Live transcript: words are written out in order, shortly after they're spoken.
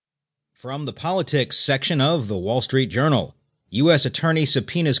From the politics section of the Wall Street Journal, U.S. Attorney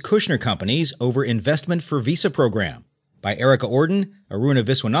subpoenas Kushner companies over investment for visa program, by Erica Orden, Aruna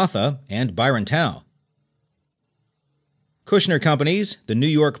Viswanatha, and Byron. Kushner Companies, the New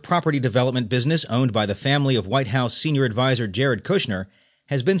York property development business owned by the family of White House senior advisor Jared Kushner,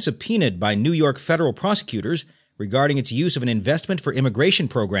 has been subpoenaed by New York federal prosecutors regarding its use of an investment for immigration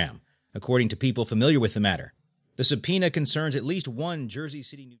program, according to people familiar with the matter. The subpoena concerns at least one Jersey City